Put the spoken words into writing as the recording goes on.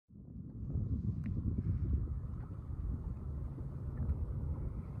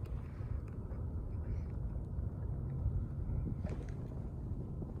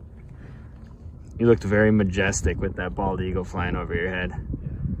You looked very majestic with that bald eagle flying over your head.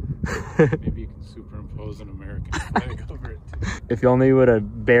 Yeah. Maybe you can superimpose an American flag over it too. If you only would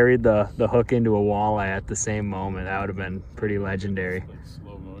have buried the hook into a walleye at the same moment, that would have been pretty legendary. Like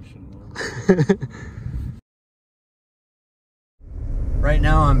slow motion. Right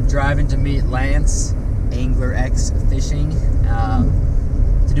now I'm driving to meet Lance, Angler X Fishing,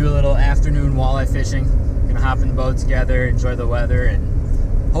 to do a little afternoon walleye fishing. Gonna hop in the boat together, enjoy the weather, and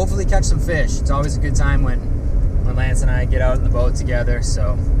hopefully catch some fish. It's always a good time when Lance and I get out in the boat together.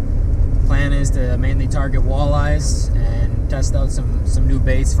 So the plan is to mainly target walleyes and test out some new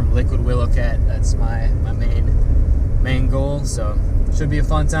baits from Liquid Willowcat. That's my main goal. So should be a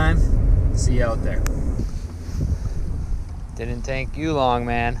fun time. See you out there. Didn't take you long,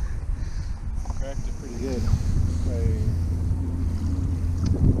 man. Cracked it pretty good.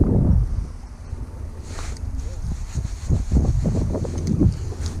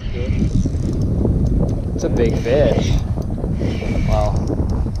 It's a big fish. Wow.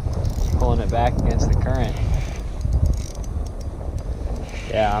 Pulling it back against the current.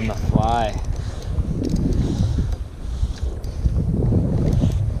 Yeah, on the fly.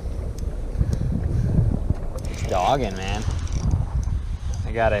 It's dogging, man.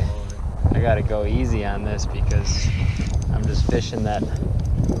 I gotta go easy on this because I'm just fishing that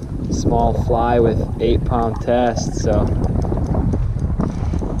small fly with 8-pound test, so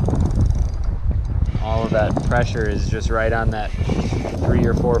all of that pressure is just right on that 3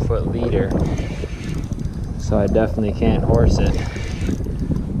 or 4 foot leader, so I definitely can't horse it.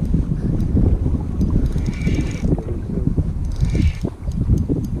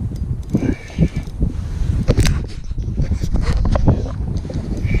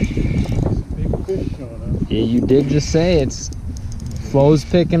 Yeah, you did just say it's flow's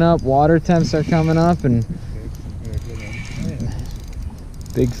picking up, water temps are coming up, and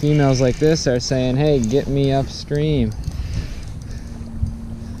big females like this are saying, hey, get me upstream.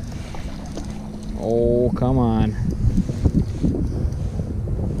 Oh, come on.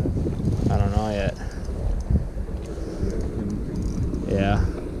 I don't know yet. Yeah.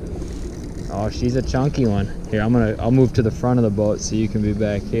 Oh, she's a chunky one. Here, I'll move to the front of the boat so you can be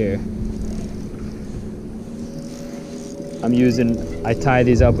back here. I tie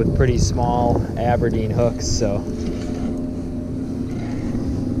these up with pretty small Aberdeen hooks, so.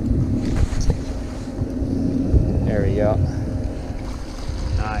 There we go.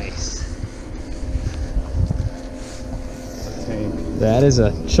 Nice. That is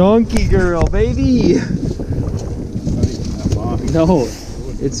a chunky girl, baby. No,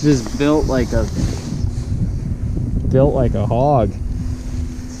 it's just built like a hog.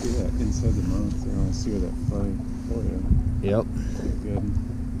 See that inside the mouth there? I want to see where that fly. Oh yeah. Yep. Good.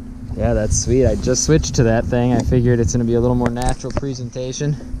 Yeah, that's sweet. I just switched to that thing. I figured it's going to be a little more natural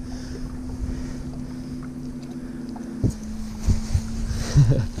presentation.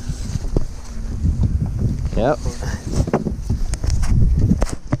 Yep.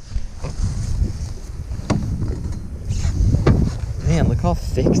 Man, look how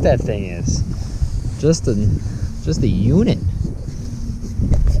thick that thing is. Just a unit.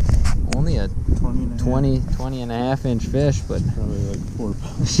 Only a 20 and a half inch fish, but probably like 4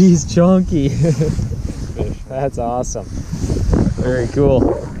 pounds. She's chunky. Fish. That's awesome. Very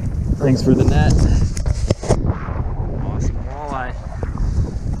cool. Thanks for the net. Awesome walleye.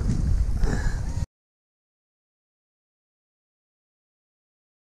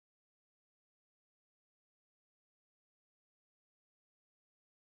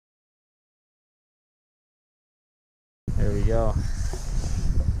 There we go.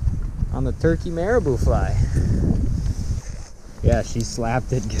 On the turkey marabou fly. Yeah, she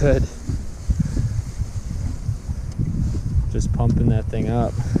slapped it good. Just pumping that thing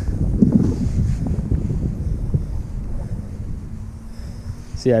up.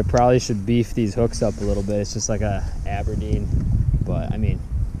 See, I probably should beef these hooks up a little bit. It's just like a Aberdeen, but I mean,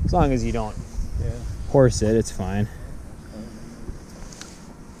 as long as you don't horse it, it's fine.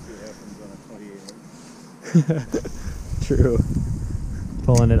 See what happens on a 28. True.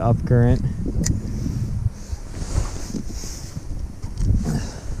 Pulling it up current.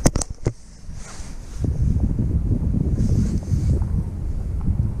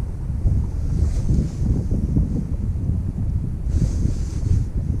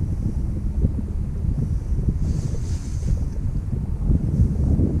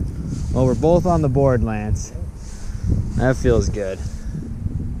 Well, we're both on the board, Lance. That feels good.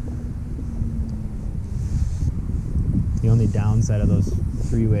 The only downside of those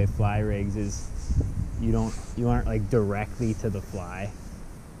three-way fly rigs is you aren't like directly to the fly,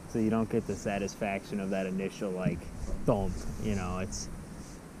 so you don't get the satisfaction of that initial like thump. You know,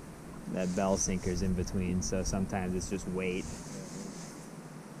 that bell sinker's in between, so sometimes it's just weight.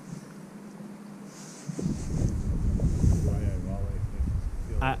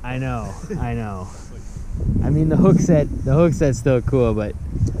 I know, I know. I mean, the hook set's still cool, but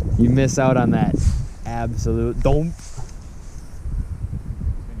you miss out on that absolute dump.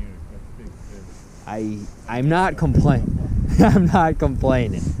 I'm not complaining. I'm not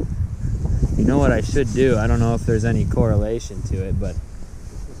complaining. You know what I should do? I don't know if there's any correlation to it, but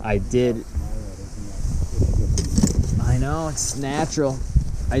I did. I know, it's natural.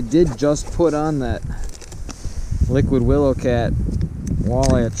 I did just put on that liquid Willowcat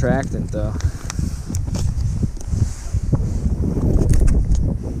walleye attractant though.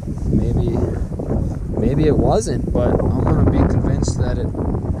 Maybe it wasn't, but I'm gonna be convinced that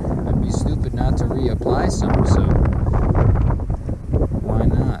I'd be stupid not to reapply some, so why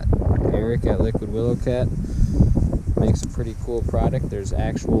not? Eric at Liquid Willowcat makes a pretty cool product. There's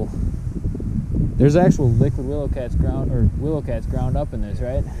actual liquid Willowcats ground up in this,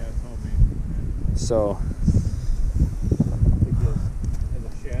 right? Yeah, it's homemade. So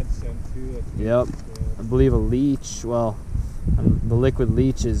yep, I believe a leech. Well, the liquid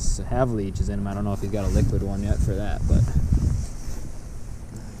leeches have leeches in them. I don't know if he's got a liquid one yet for that, but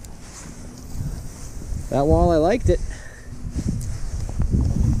that walleye liked it,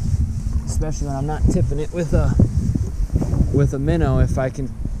 especially when I'm not tipping it with a minnow. If I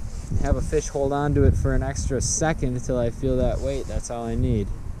can have a fish hold on to it for an extra second until I feel that weight, that's all I need.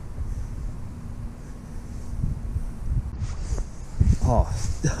 Oh.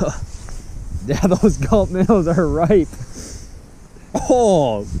 Yeah, those gulp minnows are ripe.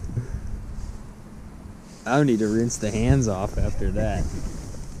 Oh! I don't need to rinse the hands off after that.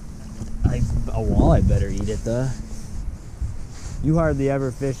 A walleye better eat it though. You hardly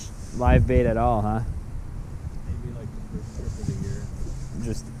ever fish live bait at all, huh? Maybe like the first trip of the year.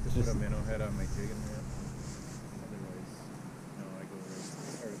 Just put a minnow head on my jigging rod. Otherwise, no, I go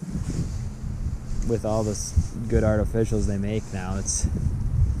right. With all the good artificials they make now, it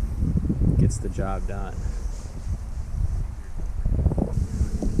gets the job done.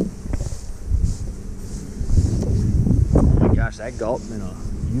 Oh my gosh, that gulp minnow.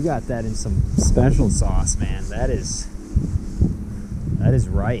 You got that in some special sauce, man. That is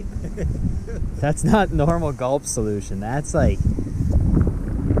ripe. That's not normal gulp solution. That's like,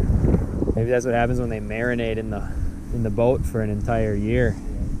 maybe that's what happens when they marinate in the boat for an entire year.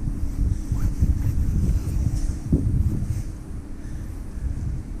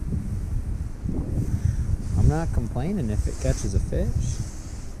 I'm not complaining if it catches a fish.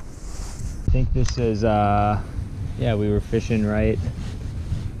 I think this is yeah, we were fishing right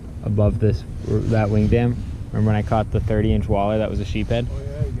above that wing dam. Remember when I caught the 30-inch walleye that was a sheephead? Oh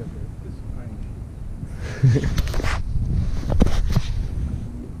yeah, you got this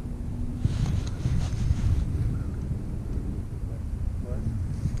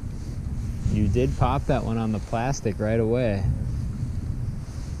tiny. You did pop that one on the plastic right away.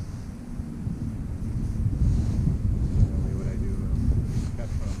 What I do catch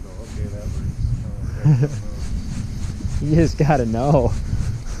one and go, okay, that works. You just gotta know.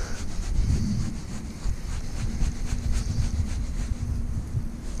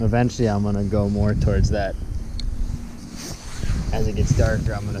 Eventually I'm gonna go more towards that. As it gets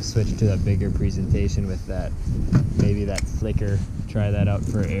darker, I'm gonna switch to that bigger presentation with that, maybe that flicker. Try that out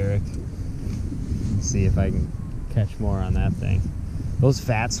for Eric. See if I can catch more on that thing. Those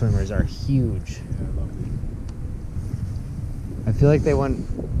fat swimmers are huge. Yeah, I love these. I feel like they wouldn't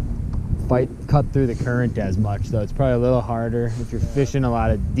cut through the current as much though. It's probably a little harder. If you're fishing a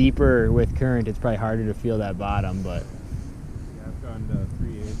lot of deeper with current, it's probably harder to feel that bottom, but Yeah, I've gone to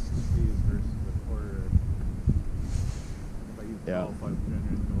 3/8 speeds versus a quarter. If I use 12, I'm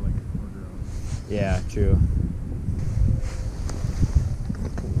generally go like a quarter on. yeah, true.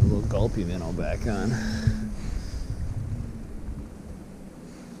 Put my little gulpy minnow back on.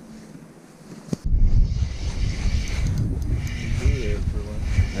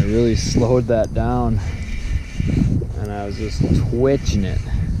 I really slowed that down and I was just twitching it.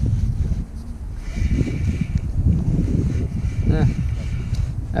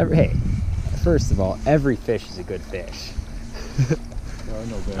 Hey, first of all, every fish is a good fish.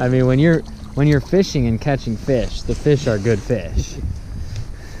 I mean, when you're fishing and catching fish, the fish are good fish.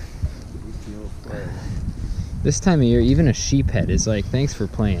 This time of year, even a sheephead is like, thanks for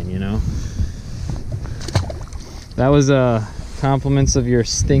playing, you know? That was compliments of your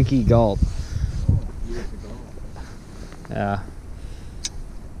stinky gulp. Yeah.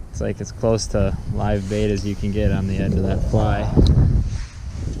 It's like as close to live bait as you can get on the end of that fly.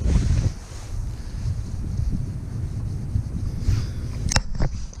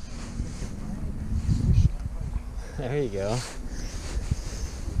 There you go.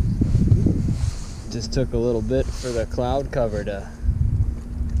 Just took a little bit for the cloud cover to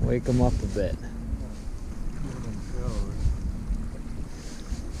wake them up a bit.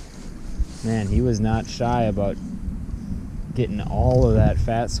 Man, he was not shy about getting all of that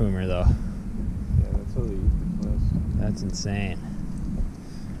fat swimmer though. Yeah, that's how they eat the best. That's insane.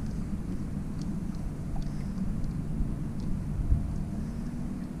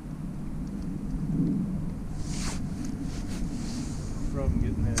 From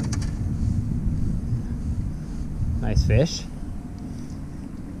getting that Nice fish.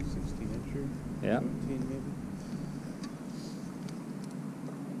 16-incher. Yeah. 17 maybe.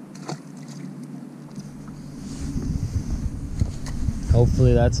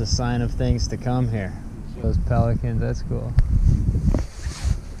 Hopefully that's a sign of things to come here. Those pelicans, that's cool.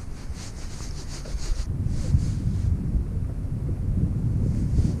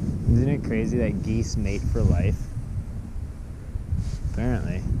 Isn't it crazy that geese mate for life?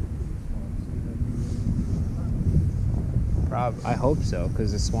 Apparently. I hope so,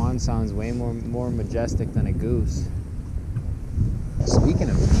 because a swan sounds way more majestic than a goose. Speaking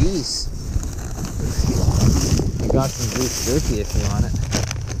of geese, I got some goose jerky if you want it.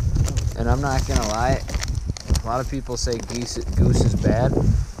 And I'm not gonna lie, a lot of people say goose is bad.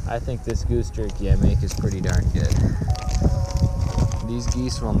 I think this goose jerky I make is pretty darn good. These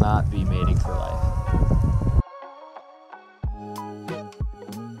geese will not be mating for life.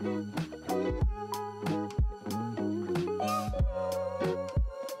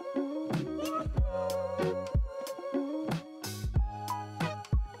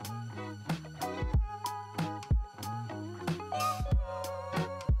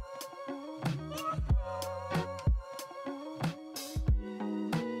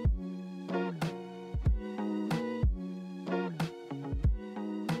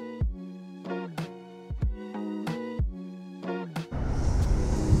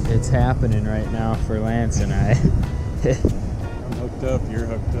 It's happening right now for Lance and I. I'm hooked up, you're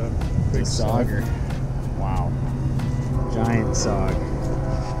hooked up. Big sauger. Wow. Giant sog.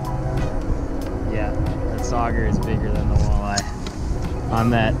 Yeah, that sauger is bigger than the walleye. On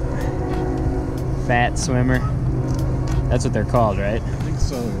that fat swimmer. That's what they're called, right? I think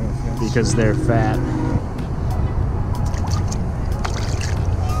so, yeah. Because they're fat.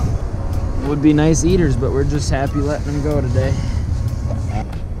 Would be nice eaters, but we're just happy letting them go today.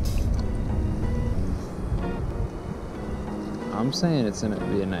 I'm saying it's gonna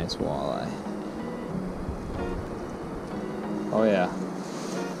be a nice walleye. Oh yeah.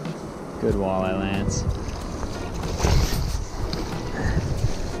 Good walleye, Lance.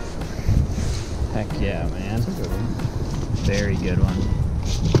 Heck yeah, man. That's a good one. Very good one.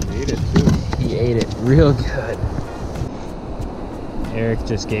 He ate it too. He ate it real good. Eric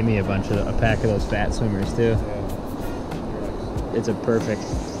just gave me a pack of those fat swimmers too. Yeah. It's a perfect.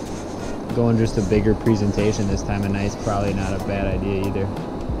 Going just a bigger presentation this time of night's probably not a bad idea either.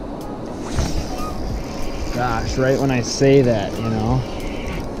 Gosh, right when I say that, you know.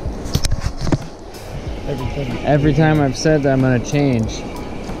 Every time I've said that I'm gonna change,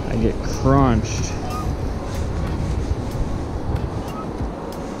 I get crunched.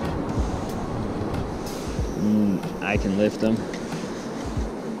 I can lift them.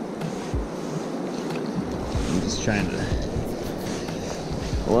 I'm just trying to.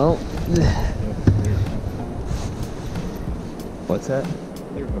 Well. What's that?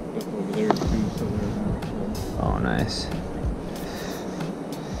 They're hooked up over there too, so they're. Oh, nice.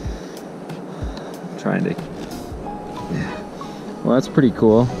 Trying to. Well, that's pretty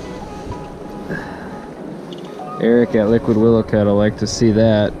cool. Eric at Liquid Willowcat will like to see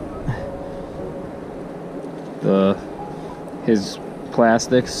that. His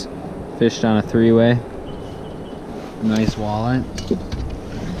plastics fished on a 3-way. Nice walleye.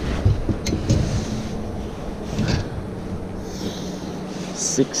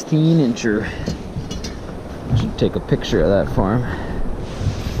 "16-incher. Should take a picture of that for him.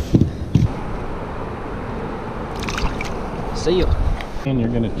 See you. And you're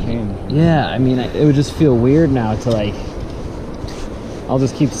gonna change. Yeah, I mean, it would just feel weird now to like. I'll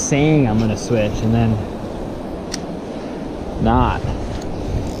just keep saying I'm gonna switch and then not.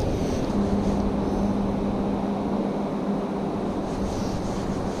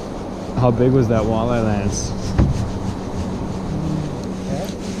 How big was that walleye, Lance?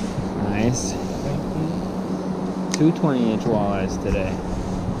 Nice. 2 20-inch walleyes today.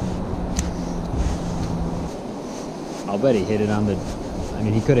 I'll bet he hit it on the. I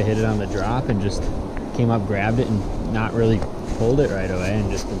mean, he could have hit it on the drop and just came up, grabbed it, and not really pulled it right away, and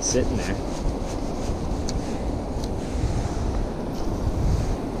just been sitting there.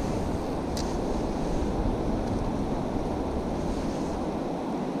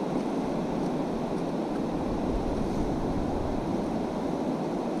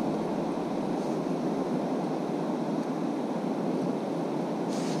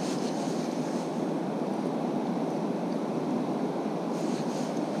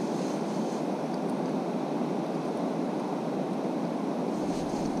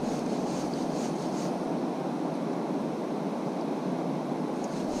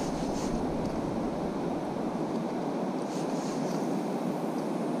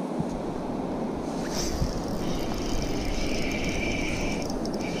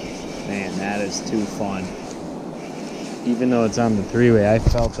 that is too fun. Even though it's on the three-way, I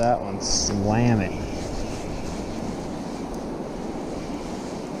felt that one slam it.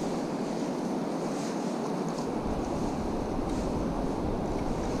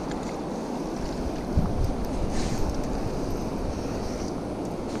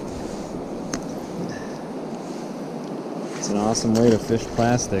 It's an awesome way to fish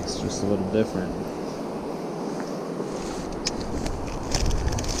plastics, just a little different.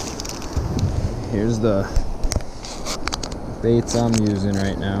 Here's the baits I'm using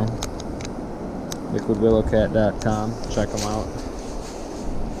right now. liquidwillowcat.com. Check them out.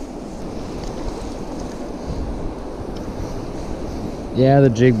 Yeah, the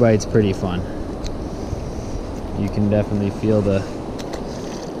jig bite's pretty fun. You can definitely feel the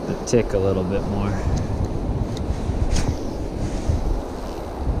tick a little bit more.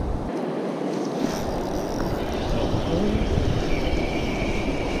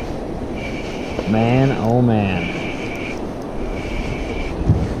 Man, oh man.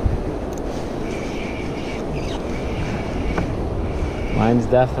 Mine's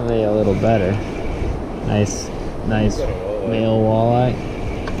definitely a little better. Nice male walleye.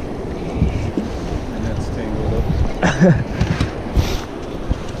 And that's tangled up.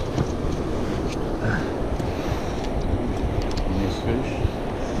 Nice fish.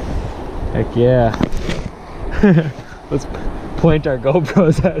 Heck yeah. Let's point our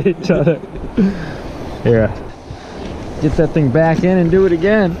GoPros at each other. Here. Get that thing back in and do it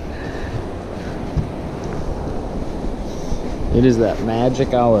again. It is that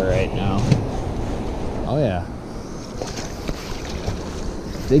magic hour right now. Oh yeah.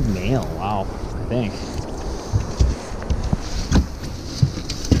 Big male, wow, I think.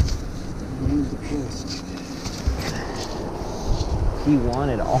 He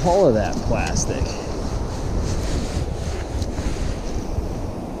wanted all of that plastic.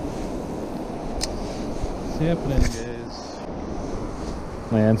 What's happening, guys?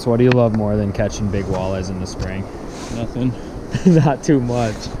 Lance, what do you love more than catching big walleyes in the spring? Nothing. Not too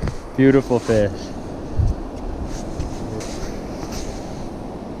much. Beautiful fish.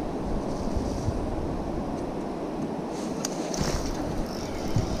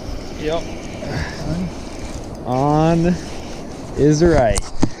 Yep. On is right.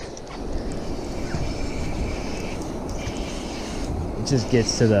 It just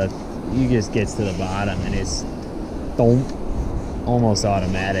gets to the, gets to the bottom and it's thump, almost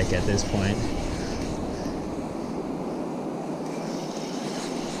automatic at this point.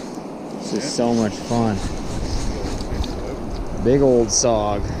 It's just so much fun. Big old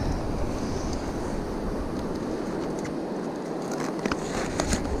sog.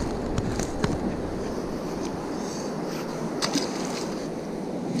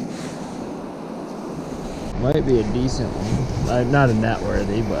 Might be a decent one. Not a net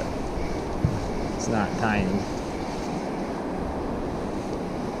worthy, but it's not tiny.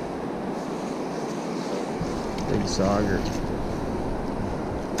 Big sauger.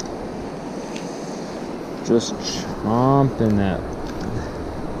 Just chomping that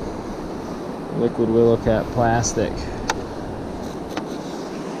liquid Willowcat plastic.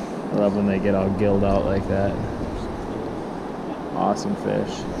 I love when they get all gilled out like that. Awesome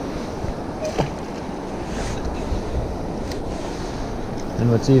fish. And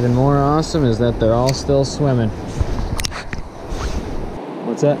what's even more awesome is that they're all still swimming.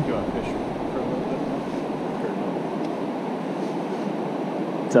 What's that? Do you want to fish for a little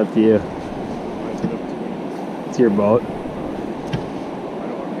bit? It's up to you. It's your boat. I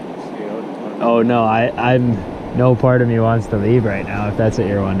don't want to make you stay out. Oh no, I'm no part of me wants to leave right now, if that's what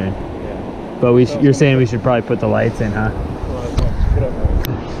you're wondering. Yeah. But you're saying we should probably put the lights in, huh?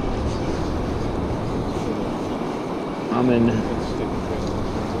 I'm in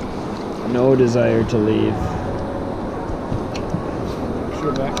no desire to leave.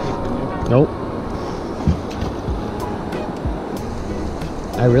 Nope.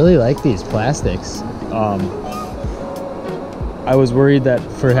 I really like these plastics. I was worried that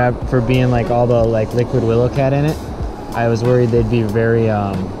for being like all the like liquid Willowcat in it, I was worried they'd be very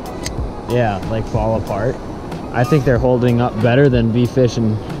yeah, like fall apart. I think they're holding up better than bee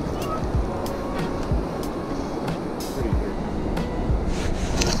fishing.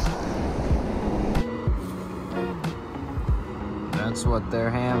 That's what they're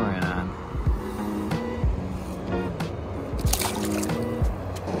hammering on.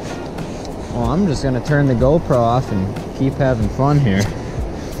 Well, I'm just gonna turn the GoPro off and keep having fun here.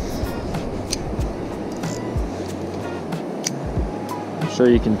 I'm sure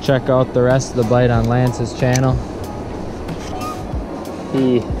you can check out the rest of the bite on Lance's channel.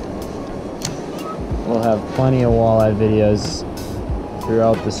 He will have plenty of walleye videos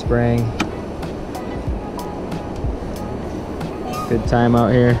throughout the spring. Good time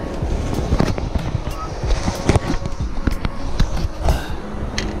out here.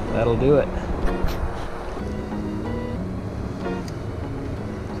 That'll do it.